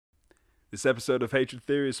This episode of Hatred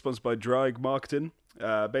Theory is sponsored by Drag Marketing.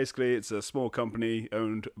 Basically, it's a small company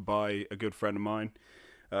owned by a good friend of mine.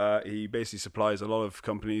 He basically supplies a lot of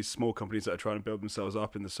companies, small companies that are trying to build themselves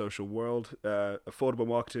up in the social world. Affordable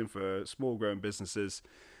marketing for small growing businesses.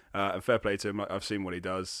 And fair play to him. I've seen what he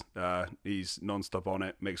does. He's non-stop on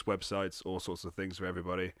it, makes websites, all sorts of things for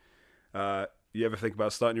everybody. You ever think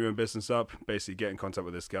about starting your own business up? Basically, get in contact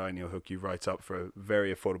with this guy and he'll hook you right up for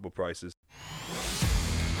very affordable prices.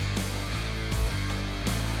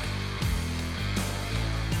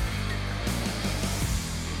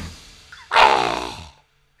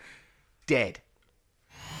 Dead.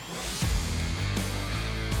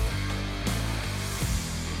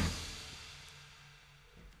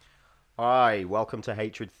 Hi, welcome to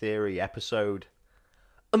Hatred Theory, episode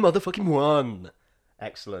a motherfucking 1.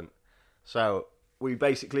 Excellent. So, we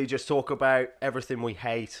basically just talk about everything we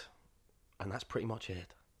hate, and that's pretty much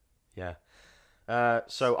it. Yeah.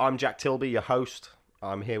 So, I'm Jack Tilby, your host.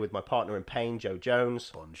 I'm here with my partner in pain, Joe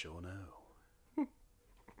Jones. Buongiorno.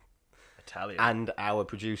 Italian. And our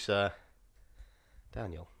producer,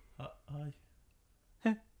 Daniel. Hi.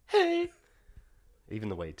 Hey! Even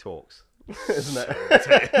the way he talks, isn't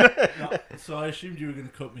it? No, so I assumed you were going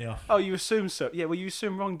to cut me off. Oh, you assumed so. Yeah, well, you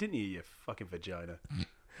assumed wrong, didn't you, you fucking vagina?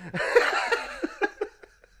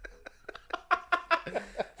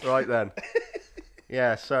 Right then.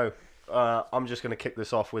 Yeah, so I'm just going to kick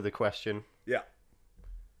this off with a question. Yeah.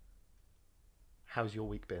 How's your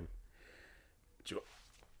week been?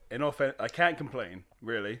 In all fairness, I can't complain,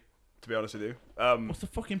 really, to be honest with you. What's the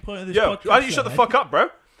fucking point of this Yo, podcast? why don't you shut the then, fuck up, bro?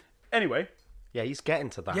 Anyway, Yeah, he's getting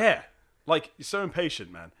to that. yeah. Like, you're so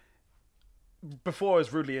impatient, man. Before I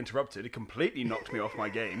was rudely interrupted, it completely knocked me off my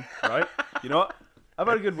game, right? You know what? I've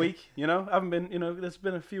had a good week, you know? I haven't been, you know, there's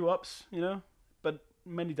been a few ups, you know? But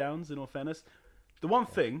many downs, in all fairness. The one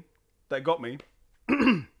thing that got me,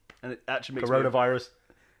 and it actually makes me... Coronavirus.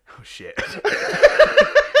 Oh, shit.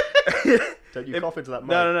 Don't you cough into that mic.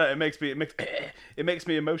 No. It makes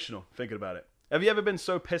me emotional thinking about it. Have you ever been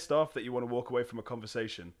so pissed off that you want to walk away from a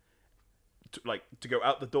conversation, to go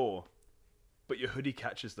out the door, but your hoodie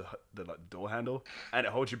catches the door handle and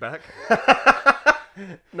it holds you back?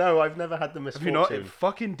 No, I've never had the Have misfortune. you not? It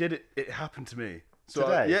fucking did it. It happened to me. So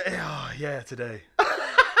Today? Yeah, today.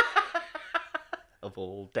 Of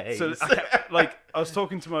all days. So I was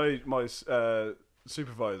talking to my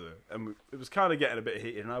supervisor, and it was kind of getting a bit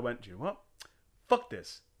heated, and I went, you know what? Fuck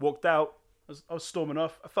this. Walked out. I was storming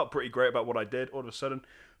off. I felt pretty great about what I did. All of a sudden,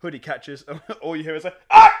 hoodie catches, and all you hear is like,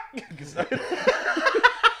 ah!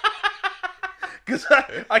 Because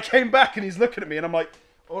I came back, and he's looking at me, and I'm like,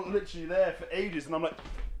 literally there for ages, and I'm like,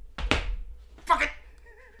 fuck it!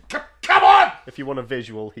 Come on! If you want a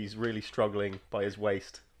visual, he's really struggling by his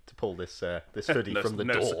waist to pull this hoodie from the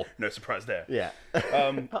door. No surprise there. Yeah.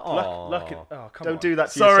 Come Don't on. do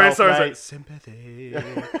that to sorry, yourself, sorry. mate. Sympathy.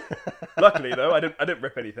 Luckily, though, I didn't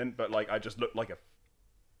rip anything, but like I just looked like a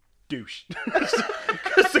douche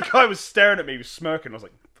because the guy was staring at me, he was smirking. I was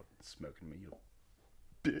like, "Fucking smoking me, you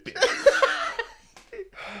bitch."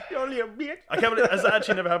 You're only a bitch. I can't believe, has that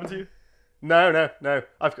actually never happened to you? No.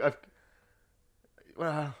 I've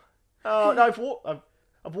well, oh no,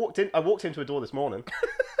 I've walked in. I walked into a door this morning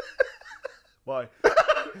Why?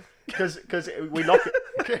 because we lock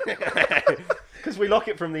it because we lock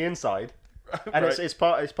it from the inside, and Right. it's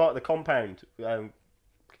part of the compound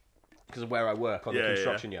because of where I work on the Yeah, yeah.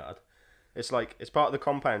 construction yard. It's like it's part of the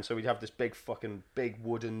compound, so we'd have this big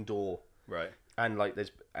wooden door, Right.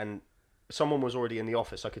 and someone was already in the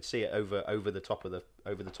office. I could see it over the top of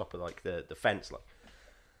like the fence, like.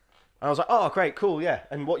 And I was like, oh, great, cool, yeah.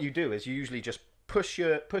 And what you do is you usually just push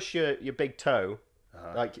your big toe,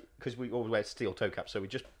 like, because we always wear steel toe caps, so we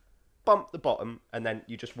just bump the bottom, and then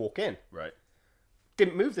you just walk in. Right.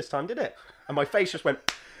 Didn't move this time, did it? And my face just went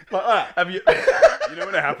like that. Have you? You know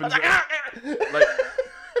when it happens? Like,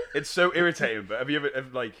 it's so irritating. But have you ever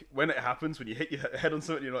like when it happens when you hit your head on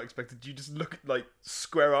something you're not expected? You just look like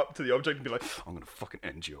square up to the object and be like, "I'm gonna fucking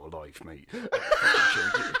end your life, mate."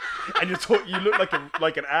 And you look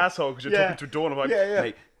like an asshole because you're Yeah. talking to a door. And I'm like, Yeah.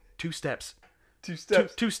 "Mate, 2 steps, 2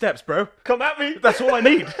 steps. two steps, bro. Come at me. That's all I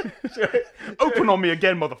need. Do Open on me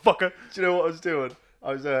again, motherfucker." you know what I was doing?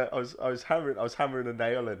 I was hammering a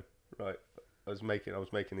nail in. Right. I was making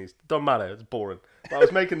these. Don't matter. It's boring. But I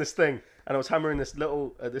was making this thing, and I was hammering this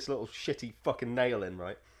little shitty fucking nail in,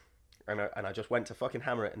 right? And I just went to fucking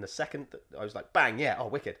hammer it, and the second I was like, bang, yeah, oh,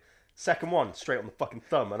 wicked. Second one, straight on the fucking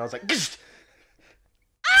thumb, and I was like, Gsh!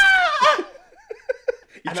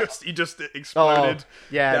 You just exploded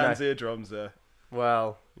yeah, Dan's eardrums there.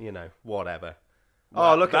 well, whatever.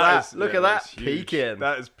 Oh, look at that! is- Look yeah, at that that's huge. peeking.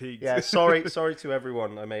 That is peaked. Yeah, sorry to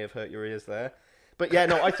everyone. I may have hurt your ears there, but yeah,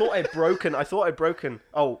 no, I thought I'd broken.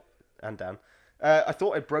 Oh, and Dan, I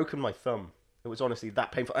thought I'd broken my thumb. It was honestly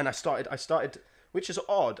that painful, and I started, which is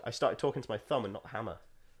odd. I started talking to my thumb and not hammer.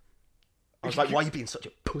 I was like, "Why are you being such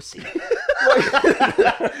a pussy?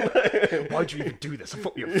 Why'd you even do this? I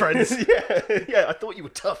thought we were friends. yeah, I thought you were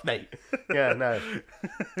tough, mate. Yeah,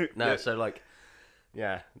 no. So like,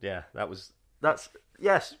 yeah, that's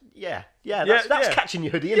yes, yeah. That's yeah. catching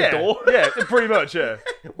your hoodie in the Yeah, door. yeah, pretty much, yeah.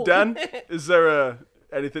 Dan, is there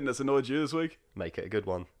anything that's annoyed you this week? Make it a good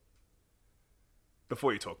one.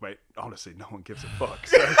 Before you talk, mate, honestly, no one gives a fuck.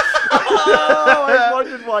 So. Oh, I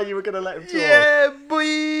wondered why you were going to let him talk. Yeah,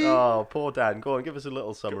 boy. Oh, poor Dan. Go on, give us a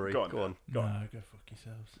little summary. Go on, Go on. No, go fuck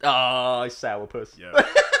yourselves. Oh, sourpuss. Yeah.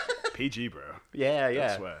 PG, bro. Yeah.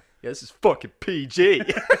 I swear. Yeah, this is fucking PG.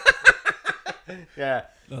 Yeah.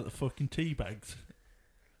 Like the fucking tea bags.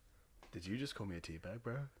 Did you just call me a teabag,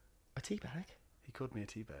 bro? A tea bag? He called me a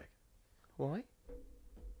teabag. Why?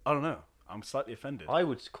 I don't know. I'm slightly offended. I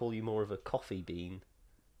would call you more of a coffee bean.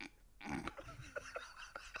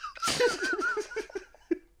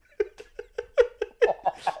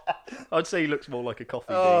 I'd say he looks more like a coffee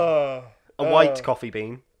bean. A white coffee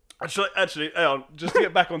bean. Actually, hang on. Just to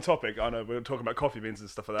get back on topic, I know we're talking about coffee beans and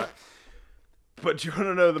stuff like that. But do you want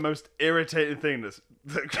to know the most irritating thing that's...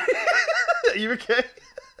 Are you okay?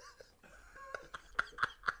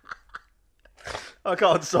 I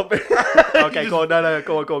can't stop it. Okay, go on. No,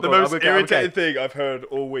 go on. The most irritating thing I've heard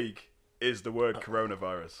all week is the word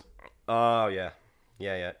coronavirus. Oh, yeah.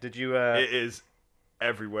 Yeah. Did you... It is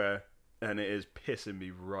everywhere, and it is pissing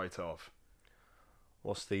me right off.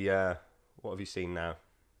 What's the... what have you seen now?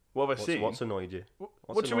 What have I seen? What's annoyed you?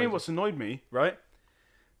 What do you mean what's annoyed me, right?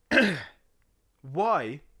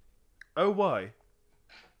 Why, oh why,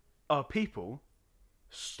 are people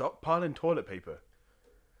stockpiling toilet paper?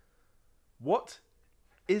 What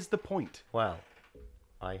is the point? Well,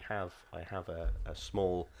 I have a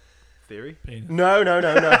small... Theory? Penis. No.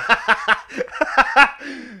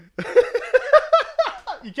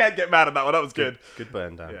 You can't get mad at that one, that was good. Good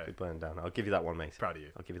burn down. Yeah. Good burn down. I'll give you that one, mate. Proud of you.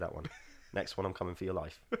 I'll give you that one. Next one, I'm coming for your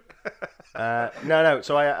life. No.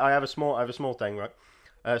 So I have a small thing, right?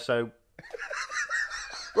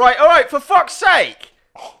 Right. All right. For fuck's sake!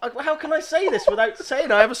 How can I say this without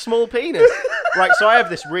saying I have a small penis? Right. So I have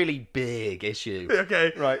this really big issue.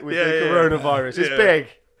 Okay. Right. With Yeah, the yeah, coronavirus, it's yeah. big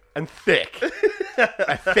and thick.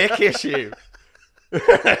 A thick issue.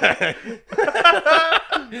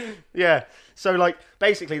 Yeah. So like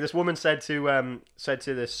basically this woman said to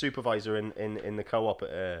this supervisor in the co-op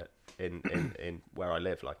in where I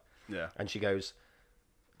live, like, Yeah. and she goes,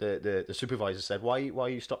 the supervisor said, why are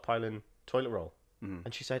you stockpiling toilet roll?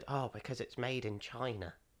 And she said, oh, because it's made in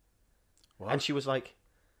China. What? And she was like,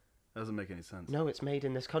 That doesn't make any sense. no, it's made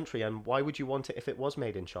in this country, and why would you want it if it was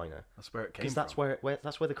made in China? That's where it came Because that's from.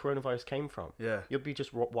 that's where the coronavirus came from. Yeah. You'd be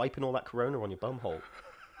just wiping all that corona on your bumhole.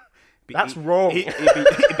 Be That's wrong.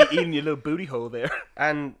 It'd be eating your little booty hole there.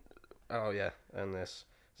 And and this.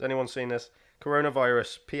 Has anyone seen this?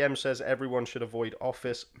 Coronavirus. PM says everyone should avoid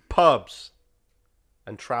office, pubs,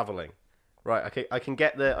 and traveling. Right. Okay. I can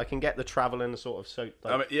get the traveling sort of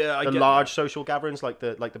I mean, yeah, I the get large that. social gatherings like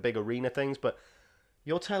the big arena things, but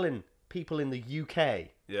you're telling people in the UK,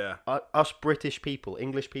 Yeah. us British people,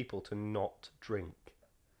 English people, to not drink.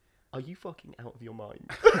 Are you fucking out of your mind?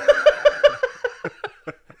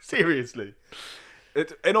 Seriously.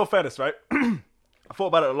 In all fairness, right? I thought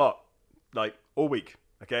about it a lot, like all week.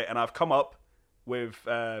 Okay, and I've come up with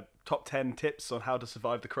top 10 tips on how to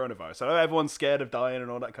survive the coronavirus. I know everyone's scared of dying and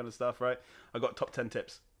all that kind of stuff, right? I got top 10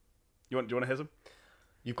 tips. Do you want to hear some?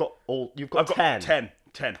 You've got I've 10. got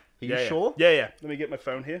 10. Are you sure? Yeah. Let me get my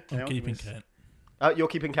phone here. Hang I'm on, keeping let me count. You're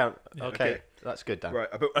keeping count. Okay. Okay. That's good, Dan. Right,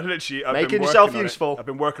 I've been Making yourself working on it. useful. I've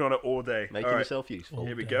been working on it all day. Making All right, yourself useful.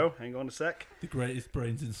 Here we day. go. Hang on a sec. The greatest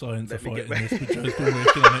brains in science Let are me get fighting this, but Joe's been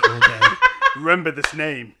working on it all day. Remember this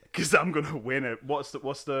name, because I'm gonna win it. What's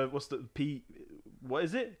the P? What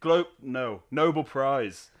is it? Nobel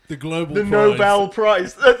Prize. The global The prize. Nobel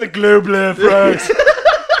Prize. The Global Prize.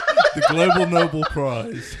 The global Nobel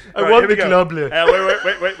prize. I Right, want here the we go.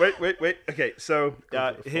 Global. Wait. Okay, so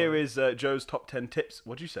for the here is Joe's top 10 tips.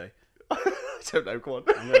 What'd you say? I don't know. Go on.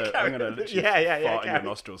 I'm gonna literally fart in your carry.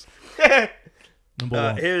 nostrils. Number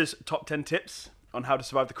one. Here's top 10 tips on how to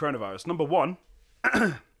survive the coronavirus. Number 1,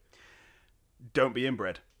 don't be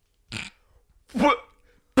inbred.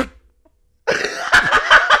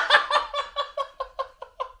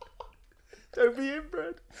 Don't be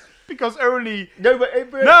inbred. Because only... No, but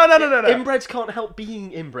inbred. No. Inbreds can't help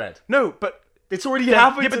being inbred. No, but It's already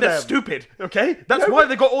happened Yeah, to but they're them. stupid, okay? That's why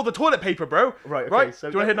they got all the toilet paper, bro. Right, okay. Right? So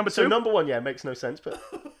Do you want to hit number 2? So number 1, yeah, makes no sense. But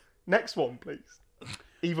next one, please.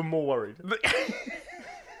 Even more worried.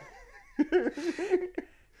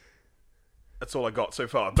 That's all I got so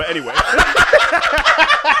far. But anyway.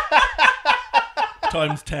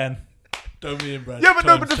 Times 10. Don't be inbred. Yeah, but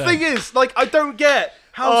no, but the thing is, like, I don't get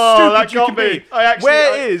how that stupid you got can me. be. I actually-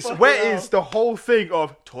 Where I is fucking the whole thing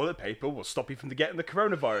of toilet paper will stop you from getting the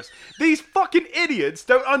coronavirus? These fucking idiots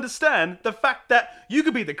don't understand the fact that you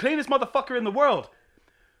could be the cleanest motherfucker in the world,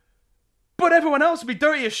 but everyone else would be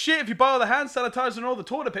dirty as shit if you buy all the hand sanitizer and all the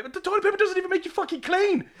toilet paper. The toilet paper doesn't even make you fucking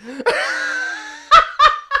clean.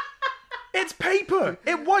 It's paper.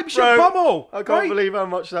 It wipes your bumhole. I can't right? believe how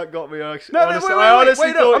much that got me. No, Honestly, wait, I honestly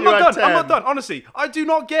wait, thought I'm you not had done. I'm 10. not done. Honestly, I do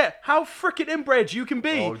not get how freaking inbred you can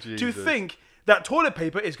be Oh, to Jesus. think that toilet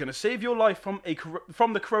paper is going to save your life from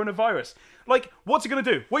the coronavirus. Like, what's it going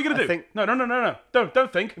to do? What are you going to do? think- No.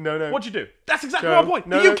 Don't think. No. What'd you do? That's exactly Joe, my point.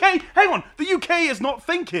 no, the no. UK, hang on. The UK is not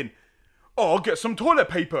thinking, oh, I'll get some toilet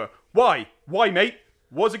paper. Why? Why, mate?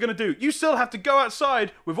 What's it going to do? You still have to go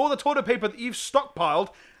outside with all the toilet paper that you've stockpiled.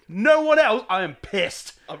 No one else. I am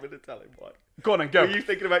pissed. I'm going to tell him why. Go on and go. Were you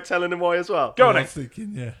thinking about telling him why as well? Go I on was then.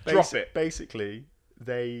 thinking, yeah. Drop it. Basically,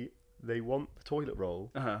 they want the toilet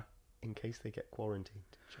roll Uh-huh. in case they get quarantined.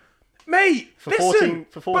 Mate, For listen. 14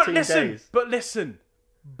 for 14 but listen, days. But listen.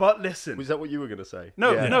 Was that what you were going to say?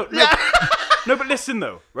 No, Yeah. no. No, but listen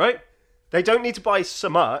though, right? They don't need to buy so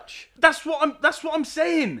much That's what I'm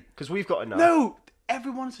saying. because we've got enough. No,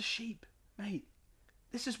 everyone's a sheep, mate.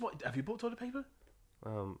 This is what. Have you bought toilet paper?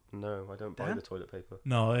 No, I don't buy Dan? the toilet paper.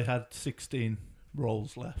 No, I had 16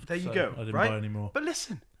 rolls left. There you so go. I didn't right? buy any more. But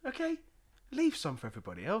listen, okay, leave some for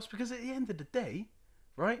everybody else because at the end of the day,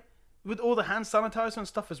 right, with all the hand sanitizer and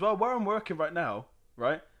stuff as well, where I'm working right now,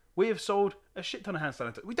 right, we have sold a shit ton of hand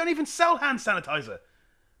sanitizer. We don't even sell hand sanitizer.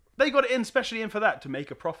 They got it in specially in for that to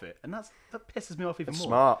make a profit, and that pisses me off even more.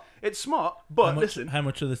 Smart. It's smart, but listen, How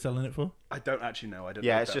much are they selling it for? I don't actually know. I don't.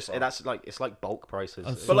 Yeah, look it's that just far. that's like it's like bulk prices.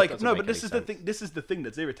 But It But like doesn't no, make but this any is the sense. thing. This is the thing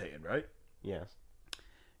that's irritating, right? Yes.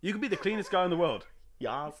 You could be the cleanest guy in the world.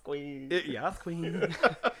 Yes, queen. Yeah, queen.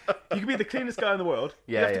 You could be the cleanest guy in the world.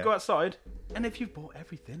 Yeah, you have to yeah. go outside, and if you've bought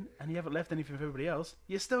everything and you haven't left anything for everybody else,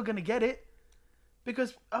 you're still gonna get it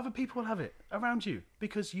because other people will have it around you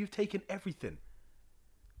because you've taken everything.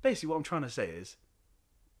 Basically, what I'm trying to say is,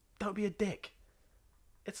 don't be a dick.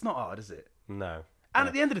 It's not hard, is it? No. And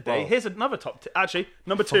at the end of the day, Well- here's another top tip. Actually,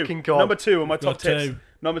 number 2. Fucking God. Number 2 on my top Got tips. 2.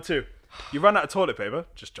 Number 2. You run out of toilet paper,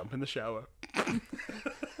 just jump in the shower.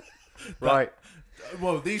 Right.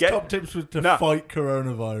 Well, these Get- top tips were to Nah. fight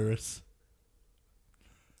coronavirus.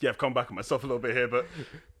 Yeah, I've come back on myself a little bit here, but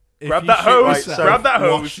If grab you that shit hose, yourself, grab that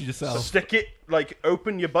hose, wash yourself. stick it, like,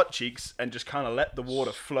 open your butt cheeks and just kind of let the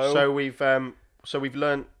water flow. So we've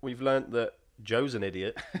learnt that Joe's an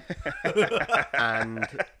idiot, and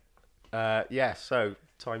yeah. So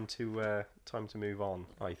time to move on.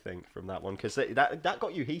 I think from that one because that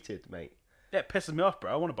got you heated, mate. yeah, it pisses me off,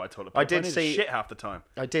 bro. I want to buy toilet paper. I did need see- shit half the time.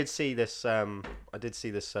 I did see this.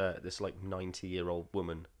 This like 90-year-old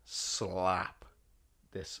woman slap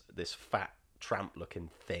this fat tramp-looking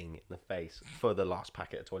thing in the face for the last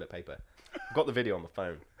packet of toilet paper. I've got the video on my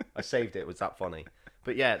phone. I saved it. It was that funny.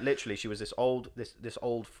 But yeah, literally, she was this old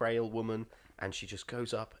frail woman, and she just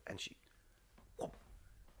goes up and she, whoop,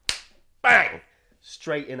 bang,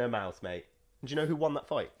 straight in her mouth, mate. And do you know who won that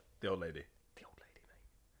fight? The old lady. The old lady, mate.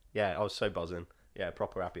 Yeah, I was so buzzing. Yeah,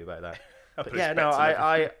 proper happy about that. I But put yeah, no,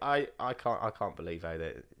 respect on I can't believe how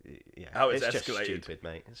that. Yeah, How it's just escalated. stupid,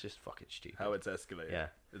 mate. It's just fucking stupid. How it's escalated. Yeah.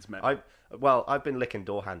 It's meant. I've been licking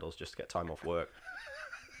door handles just to get time off work.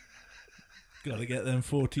 Gotta get them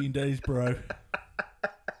 14 days, bro.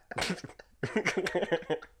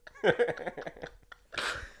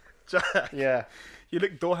 Yeah. You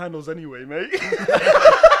lick door handles anyway, mate.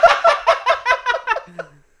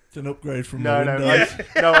 It's an upgrade from No, the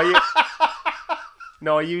no, Windows.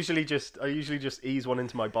 I usually just ease one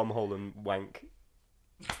into my bum hole and wank.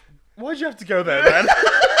 Why'd you have to go there, man?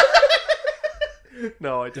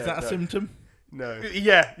 No, I don't. Is that a symptom? No.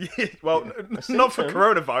 Yeah. Well, not for symptom?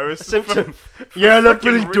 coronavirus. Symptom. Yeah, I love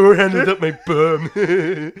putting freaking door handles up my bum.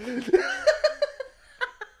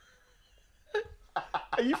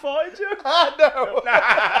 Are you fine, Joe? No.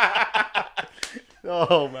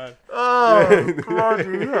 Oh man. Oh,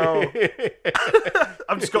 bloody hell.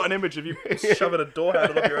 I've just got an image of you shoving a door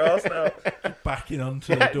handle up your ass now. Backing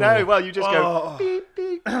onto the door. No, well, you just go. Oh. Beep,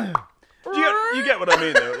 beep. You get what I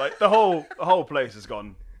mean, though? Like, the whole place has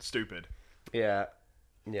gone stupid. Yeah,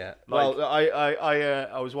 yeah. Like- Well,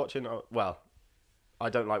 I was watching. Well,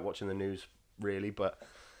 I don't like watching the news really, but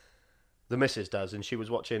The missus does, and she was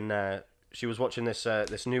watching this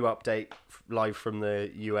this new update live from the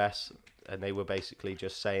US, and they were basically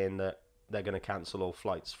just saying that they're going to cancel all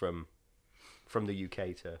flights from the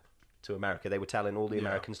UK to America. They were telling all the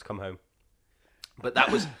Americans to come home. But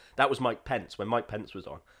that was Mike Pence when Mike Pence was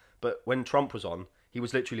on. But when Trump was on, he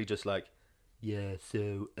was literally just like, yeah,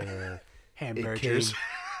 so Hamburgers.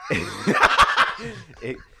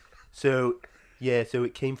 So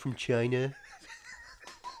it came from China.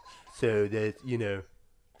 So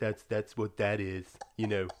that's what that is.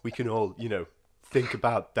 We can all, think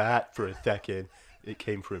about that for a second. It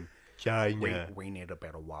came from China. We need a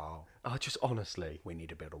better wall. Oh, just honestly. We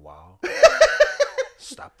need a better wall.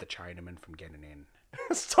 Stop the Chinamen from getting in.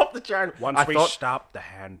 Stop the China. Once we stop the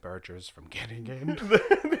hamburgers from getting in.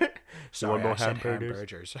 Sorry, more I said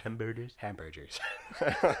hamburgers? hamburgers. Hamburgers.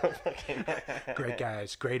 Great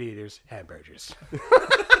guys, great eaters, hamburgers.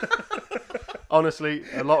 Honestly,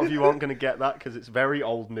 a lot of you aren't going to get that because it's very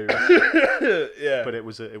old news. Yeah. But it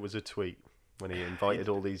was a tweet when he invited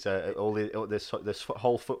all these this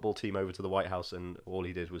whole football team over to the White House, and all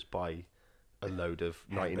he did was buy a load of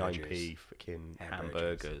 99p fucking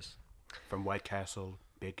hamburgers From White Castle,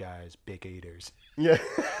 big guys, big eaters. Yeah,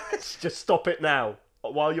 just stop it now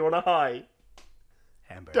while you're on a high.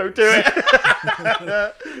 Hamburgers. Don't do it.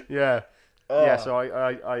 Yeah. Yeah. So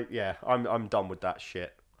I'm done with that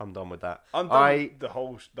shit. I'm done with that. I'm done with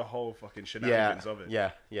the whole fucking shenanigans of it.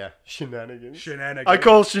 Yeah. Shenanigans. Shenanigans. I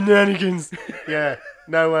call shenanigans. Yeah.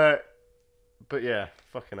 No. But yeah.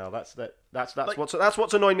 Fucking hell. That's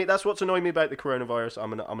what's annoying me. That's what's annoying me about the coronavirus. I'm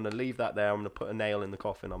gonna leave that there. I'm gonna put a nail in the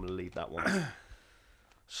coffin. I'm gonna leave that one.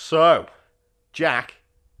 So, Jack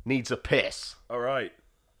needs a piss. All right.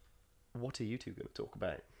 What are you two going to talk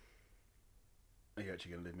about? Are you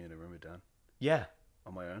actually gonna leave me in a room with Dan Yeah.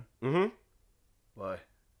 on my own? Mm-hmm. Why?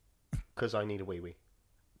 Because I need a wee-wee.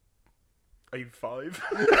 Are you 5?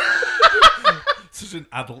 Such an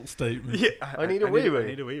adult statement. Yeah, I need a wee-wee. I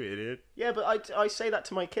need a wee-wee, dude. Yeah, but I say that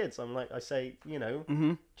to my kids. I say, do you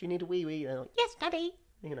need a wee-wee? And they're like, yes, Daddy.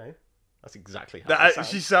 That's exactly how it sounds.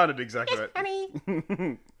 She sounded exactly right.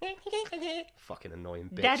 Daddy. Fucking annoying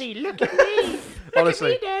bitch. Daddy, look at me.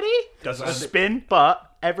 Honestly. Daddy. Does it spin?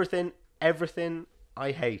 But everything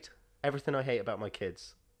I hate about my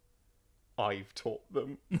kids, I've taught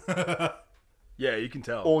them. Yeah, you can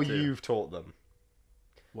tell. Or too. you've taught them.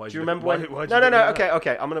 Why Do you remember when? No.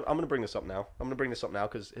 Okay. I'm gonna bring this up now.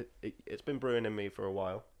 Because it's been brewing in me for a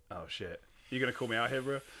while. Oh shit! You gonna call me out here,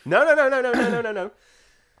 bro? No.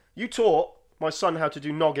 You taught my son how to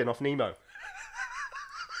do noggin off Nemo.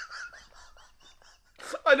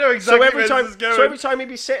 I know exactly So every time he'd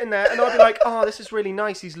be sitting there, and I'd be like, "Oh, this is really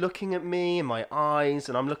nice." He's looking at me in my eyes,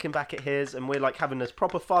 and I'm looking back at his, and we're like having this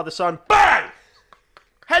proper father-son bang,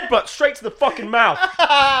 headbutt straight to the fucking mouth.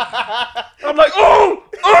 I'm like, "Oh!"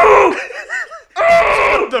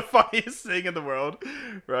 The funniest thing in the world,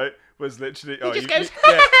 right, was literally. He just goes,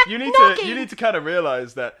 you need to kind of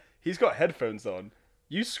realize that he's got headphones on.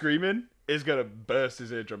 You screaming is gonna burst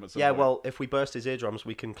his eardrum at some Yeah, point. well, if we burst his eardrums,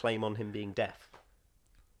 we can claim on him being deaf.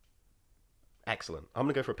 Excellent. I'm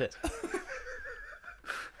gonna go for a piss.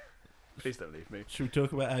 Please don't leave me. Should we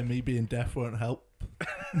talk about how me being deaf won't help?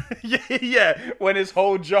 Yeah. When his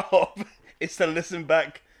whole job is to listen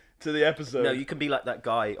back to the episode. No, you can be like that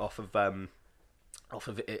guy off of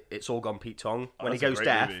It's All Gone Pete Tong when he that's a goes great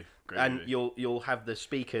deaf, movie. Great and movie. you'll have the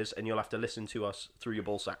speakers, and you'll have to listen to us through your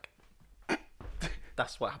ballsack.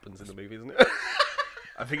 That's what happens in the movie, isn't it?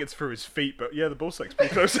 I think it's through his feet, but yeah, the ballsack's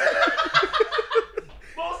pretty close.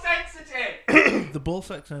 More sensitive. The ball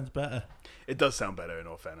sack sounds better. It does sound better, in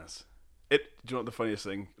all fairness. Do you know what the funniest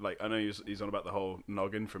thing? Like, I know he's on about the whole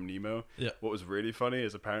noggin from Nemo. Yeah. What was really funny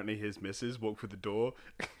is apparently his missus walked through the door,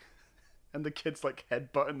 and the kid's like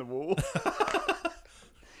headbutting the wall.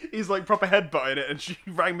 He's like proper headbutting it, and she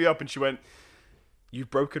rang me up and she went, "You've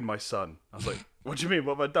broken my son." I was like, "What do you mean?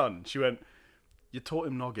 What have I done?" She went, "You taught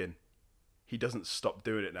him noggin. He doesn't stop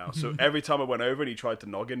doing it now. So every time I went over and he tried to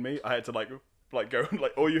noggin me, I had to like go and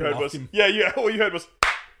like all you heard Block was him. yeah. All you heard was,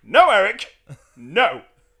 "No, Eric, no."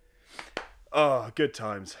 Oh, good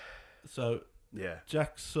times. So Yeah.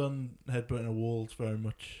 Jack's son headbutting a wall is very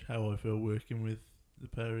much how I feel working with the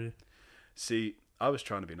pair of you. See, I was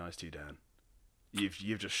trying to be nice to you, Dan. You've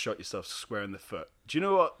just shot yourself square in the foot. Do you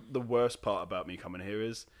know what the worst part about me coming here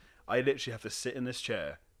is? I literally have to sit in this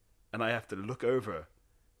chair and I have to look over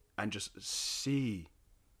and just see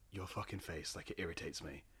your fucking face. Like, it irritates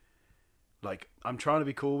me. Like, I'm trying to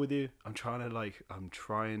be cool with you. I'm trying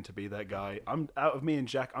to be that guy. I'm out of me and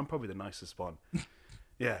Jack, I'm probably the nicest one.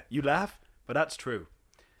 Yeah, you laugh, but that's true.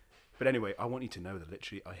 But anyway, I want you to know that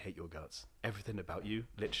literally I hate your guts. Everything about you,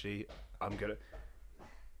 literally, I'm literally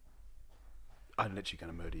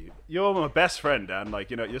gonna murder you. You're my best friend, Dan. Like,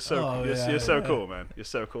 you're so Oh, you're, yeah, you're so yeah. cool, man. You're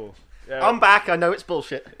so cool. Yeah. I'm back. I know it's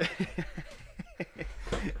bullshit.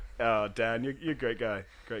 Oh, Dan, you're a great guy.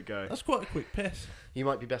 Great guy. That's quite a quick piss. You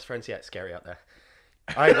might be best friends. Yeah, it's scary out there.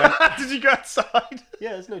 I went. Did you go outside?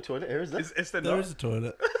 Yeah, there's no toilet here, is there? Is there There not? is a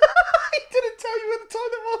toilet. He didn't tell you where the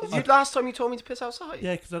toilet was. Last time you told me to piss outside.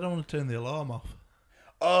 Yeah, because I don't want to turn the alarm off.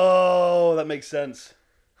 Oh, that makes sense.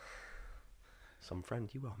 Some friend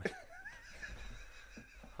you are, mate.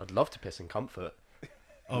 I'd love to piss in comfort.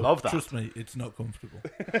 Oh, Love that. Trust me, it's not comfortable.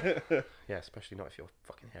 Yeah, especially not if your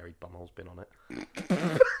fucking hairy bumhole's been on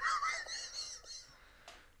it.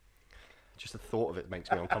 Just the thought of it makes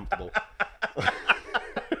me uncomfortable.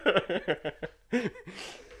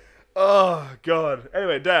 Oh God.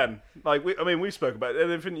 Anyway, Dan, like we spoke about it.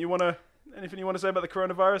 Anything you wanna say about the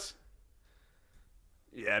coronavirus?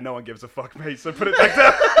 Yeah, no one gives a fuck, mate. So put it back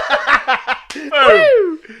down.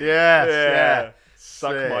 Boom. Yes, Yeah.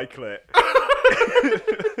 Suck Sick. my clit.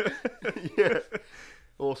 yeah.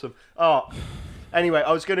 Awesome. Oh, anyway,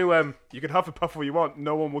 I was going to You can huff and puff all you want.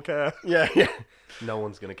 No one will care. yeah. No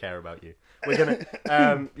one's going to care about you. We're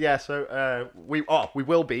gonna yeah. So we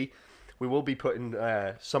will be putting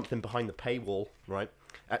something behind the paywall, right?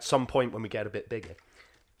 At some point when we get a bit bigger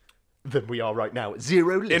than we are right now.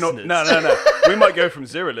 0 listeners. No. We might go from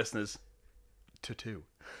 0 listeners to 2.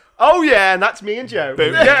 Oh yeah, and that's me and Joe.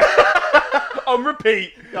 Boom. Yeah. On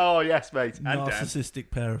repeat. Oh yes, mate. Dan. Narcissistic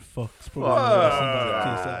pair of fucks. Probably gonna listen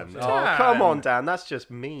back to Dan. yourself. Oh come on, Dan. That's just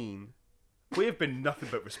mean. We have been nothing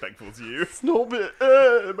but respectful to you. It's not me.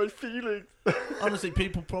 My feelings. Honestly,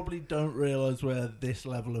 people probably don't realise where this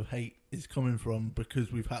level of hate is coming from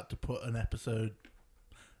because we've had to put an episode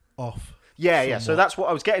off. Yeah. So somewhat that's what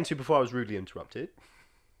I was getting to before I was rudely interrupted.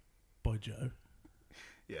 by Joe.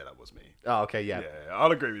 Yeah, that was me. Oh, okay, yeah. Yeah,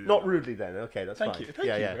 I'll agree with you. Not rudely then. Okay, that's Thank fine. you. Thank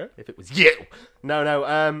yeah, you, yeah. bro. If it was you.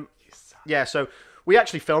 No. Yeah, so we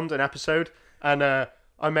actually filmed an episode, and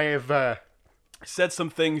I may have. Said some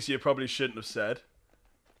things you probably shouldn't have said.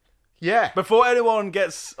 Yeah. Before anyone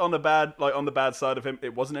gets on the bad side of him,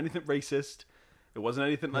 it wasn't anything racist. It wasn't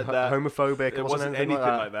anything like that. Homophobic. It wasn't anything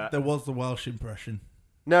like that. There was the Welsh impression.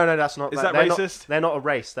 No, that's not. Is that they're racist? They're not a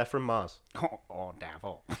race. They're from Mars. Oh,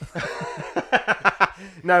 devil.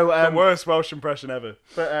 No, The worst Welsh impression ever.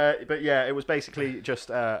 but yeah, it was basically just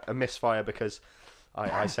a misfire because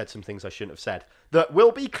I said some things I shouldn't have said that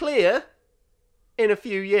will be clear in a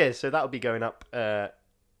few years. So that'll be going up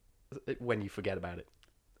when you forget about it.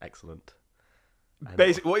 Excellent.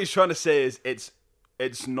 Basically, what he's trying to say is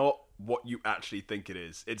it's not what you actually think it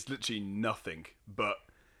is. It's literally nothing. But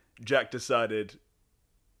Jack decided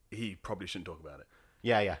he probably shouldn't talk about it.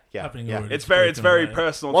 Yeah. Having already It's very spoken about it.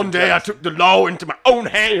 personal. One to day I Jack. took the law into my own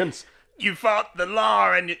hands, You fought the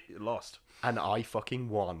law and you lost. and I fucking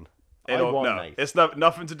won. It I all- won, no, mate. it's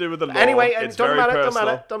nothing to do with the law. Anyway, and it's don't very matter,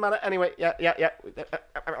 personal. don't matter. Anyway, yeah.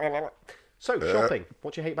 So, shopping.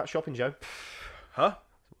 What do you hate about shopping, Joe? Huh?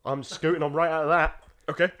 I'm scooting on right out of that.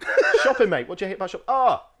 Okay. Shopping, mate. What do you hate about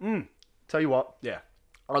shopping? Tell you what, Yeah.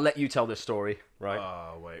 I'll let you tell this story, right?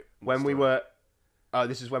 Oh wait. when we were,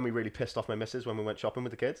 this is when we really pissed off my missus when we went shopping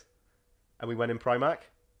with the kids, and we went in Primark.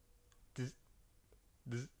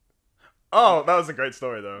 Oh, that was a great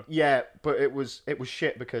story though. Yeah, but it was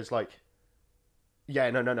shit because like, yeah,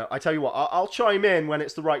 no. I tell you what, I'll chime in when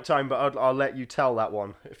it's the right time, but I'll let you tell that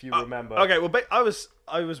one if you remember. Okay. Well, I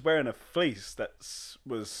was wearing a fleece that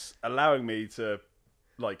was allowing me to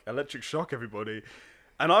like electric shock everybody,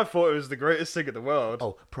 and I thought it was the greatest thing in the world.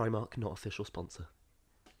 Oh, Primark, not official sponsor.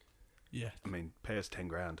 Yeah. I mean, pay us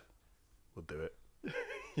 $10,000. We'll do it.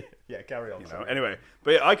 Yeah, carry on. You know? Anyway,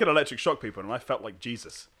 but yeah, I could electric shock people, and I felt like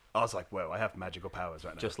Jesus. I was like, whoa, I have magical powers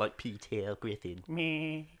right now. Just like Peter Griffin.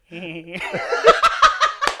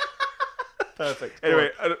 Perfect. Anyway,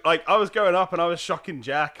 like I was going up and I was shocking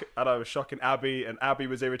Jack and I was shocking Abby, and Abby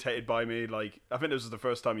was irritated by me. Like, I think this was the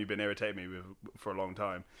first time you've been irritating me for a long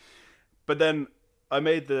time. But then I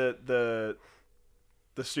made the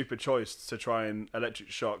stupid choice to try and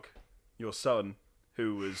electric shock your son,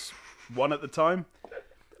 who was 1 at the time.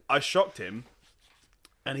 I shocked him,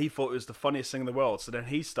 and he thought it was the funniest thing in the world. So then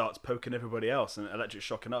he starts poking everybody else and electric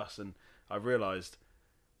shocking us, and I realised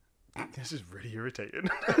this is really irritating.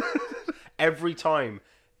 every time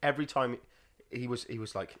he was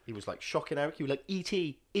like shocking Eric. He was like,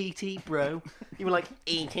 E.T., bro. You were like,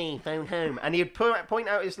 E.T., phone home. And he'd point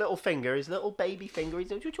out his little finger, his little baby finger.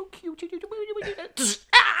 He's like, you're so cute.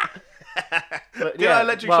 But, Did I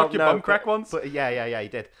electric shock your bum crack once? But yeah, he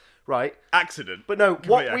did. Right. Accident. But no,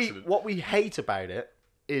 Complete accident. what we hate about it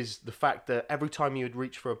is the fact that every time you would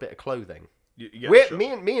reach for a bit of clothing, Yeah, sure.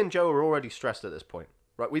 me and Joe are already stressed at this point,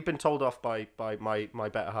 right? We've been told off by my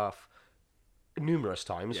better half numerous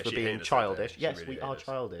times Yeah, for she being hated us, childish. she Yes, really we hated are us.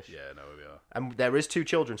 childish. Yeah, no, we are. And there is 2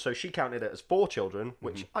 children, so she counted it as 4 children,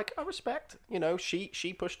 which I respect. You know, she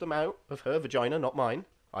pushed them out of her vagina, not mine.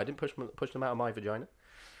 I didn't push them out of my vagina.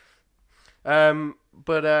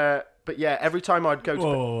 But yeah, every time I'd go to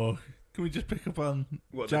Whoa. Can we just pick up on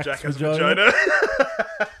What, Jack's the Jack has a vagina?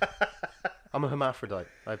 vagina? I'm a hermaphrodite.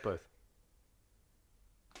 I have both.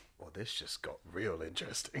 Well, this just got real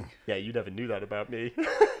interesting. Yeah, you never knew that about me.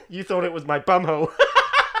 You thought it was my bumhole.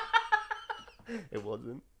 It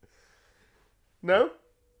wasn't. No?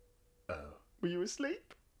 Oh. Were you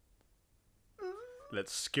asleep?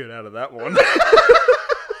 Let's scoot out of that one.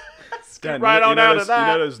 Dan, right on out of those,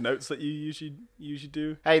 that. You know those notes that you usually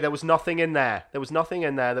do? Hey, there was nothing in there. There was nothing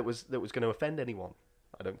in there that was going to offend anyone.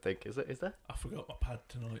 I don't think. Is there? I forgot my pad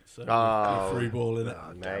tonight, so Oh. we're free balling it.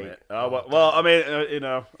 Oh, Mate. damn it. Oh, well, I mean,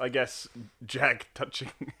 I guess Jack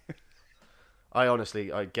touching. I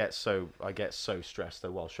honestly, I get so stressed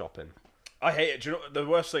though while shopping. I hate it. Do you know, the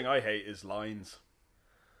worst thing I hate is lines.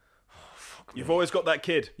 You've always got that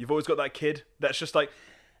kid. That's just like,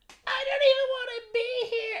 I don't even want to be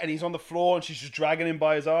here. And he's on the floor and she's just dragging him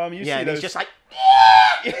by his arm. You see And those... he's just like,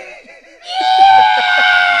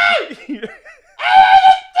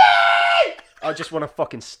 I just want to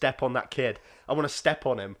fucking step on that kid. I want to step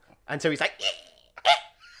on him until he's like,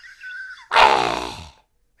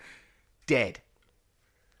 dead.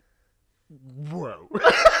 Whoa.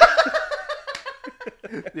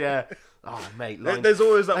 Yeah. Oh, mate. There's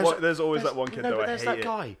always that one. There's always that one kid though. But I there's hate that it.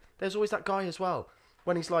 guy. There's always that guy as well.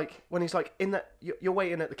 When he's like in that, you're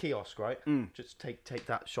waiting at the kiosk, right? Just take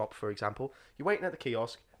that shop for example. You're waiting at the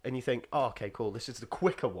kiosk and you think, oh, okay, cool. This is the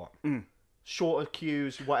quicker one. Shorter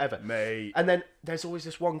queues, whatever. Mate. And then there's always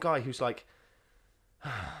this one guy who's like,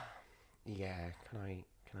 yeah, can I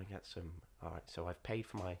get some? All right, so I paid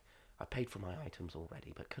for my items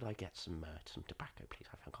already, but could I get some tobacco, please?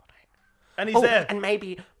 I forgot it. And he's there. And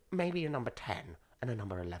maybe a number 10 and a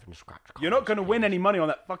number 11 scratch card. You're not going to win any money on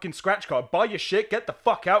that fucking scratch card. Buy your shit, get the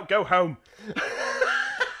fuck out, go home.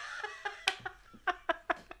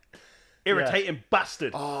 Irritating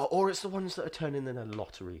bastard. Oh, or it's the ones that are turning in a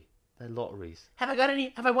lottery. They're lotteries. Have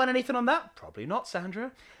I won anything on that? Probably not,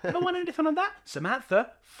 Sandra. Have I won anything on that?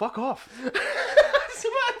 Samantha, fuck off.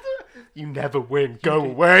 You never win. Go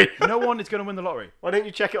away. No one is going to win the lottery. Why don't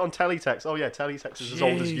you check it on Teletext? Oh yeah, Teletext is as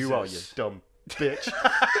old as you are, you Jesus. dumb bitch.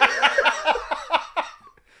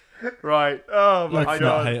 Right. Oh my Let's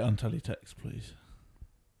not hate on teletext, please.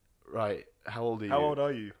 Right. How old are you? How old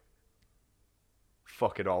are you?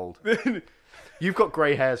 Fucking old. You've got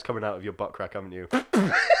grey hairs coming out of your butt crack, haven't you?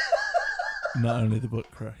 Not only the butt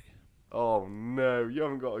crack. Oh no, you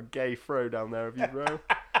haven't got a gay throw down there, have you, bro?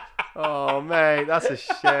 Oh mate, that's a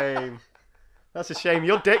shame. That's a shame.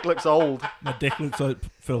 Your dick looks old. My dick looks like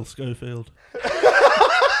Phil Schofield.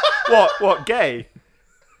 What? Gay?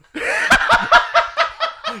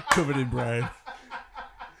 Covered in brown.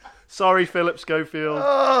 Sorry, Philip Schofield.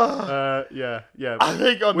 Yeah. I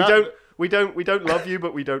think on We don't love you,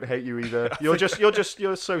 but we don't hate you either. You're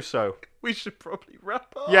so. we should probably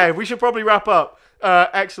wrap up. Yeah, we should probably wrap up.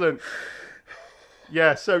 Excellent.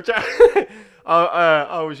 Yeah, so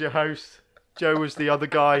I was your host. Joe was the other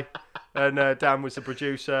guy, and Dan was the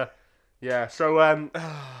producer. Yeah.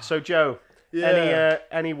 So Joe, Yeah.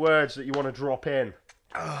 any words that you want to drop in?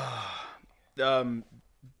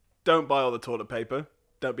 Don't buy all the toilet paper.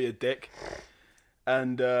 Don't be a dick.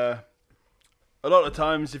 And a lot of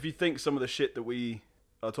times, if you think some of the shit that we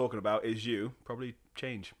are talking about is you, probably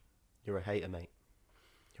change. You're a hater, mate.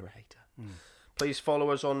 You're a hater. Please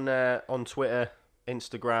follow us on Twitter,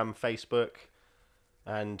 Instagram, Facebook,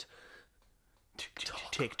 and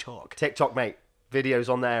TikTok, mate. Videos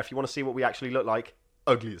on there if you want to see what we actually look like.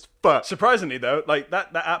 Ugly as fuck. Surprisingly, though, like that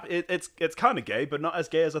app, it's kind of gay, but not as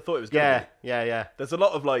gay as I thought it was going to be. Yeah. There's a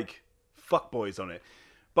lot of like fuckboys on it.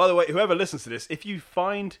 By the way, whoever listens to this, if you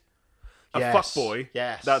find a Yes, fuckboy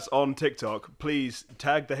yes. that's on TikTok, please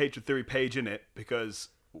tag the Hatred Theory page in it, because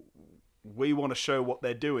we want to show what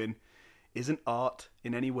they're doing isn't art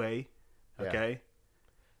in any way. Okay,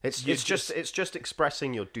 It's You just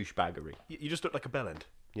expressing your douchebaggery. you just look like a bellend.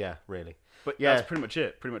 Yeah, really. But Yeah. that's pretty much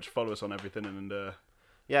it. Pretty much follow us on everything, and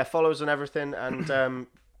Yeah, follow us and everything, and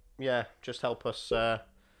yeah, just help us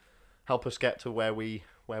get to where we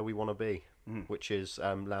want to be, which is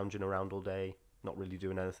lounging around all day, not really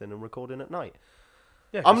doing anything, and recording at night.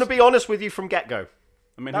 yeah, I'm gonna be honest with you from get go.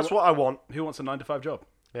 I mean, That's what I want. Who wants a 9-to-5 job?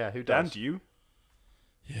 Yeah, who Dan, does? do you?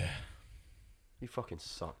 Yeah. You fucking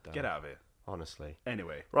suck, Dan. Get out of here. Honestly.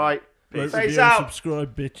 Anyway, Right. Rate, Phase review, out.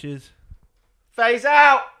 subscribe, bitches. Phase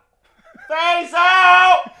out. Phase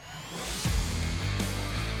out.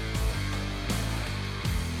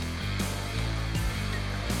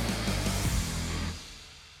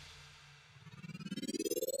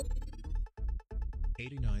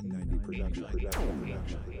 '89 90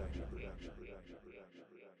 production.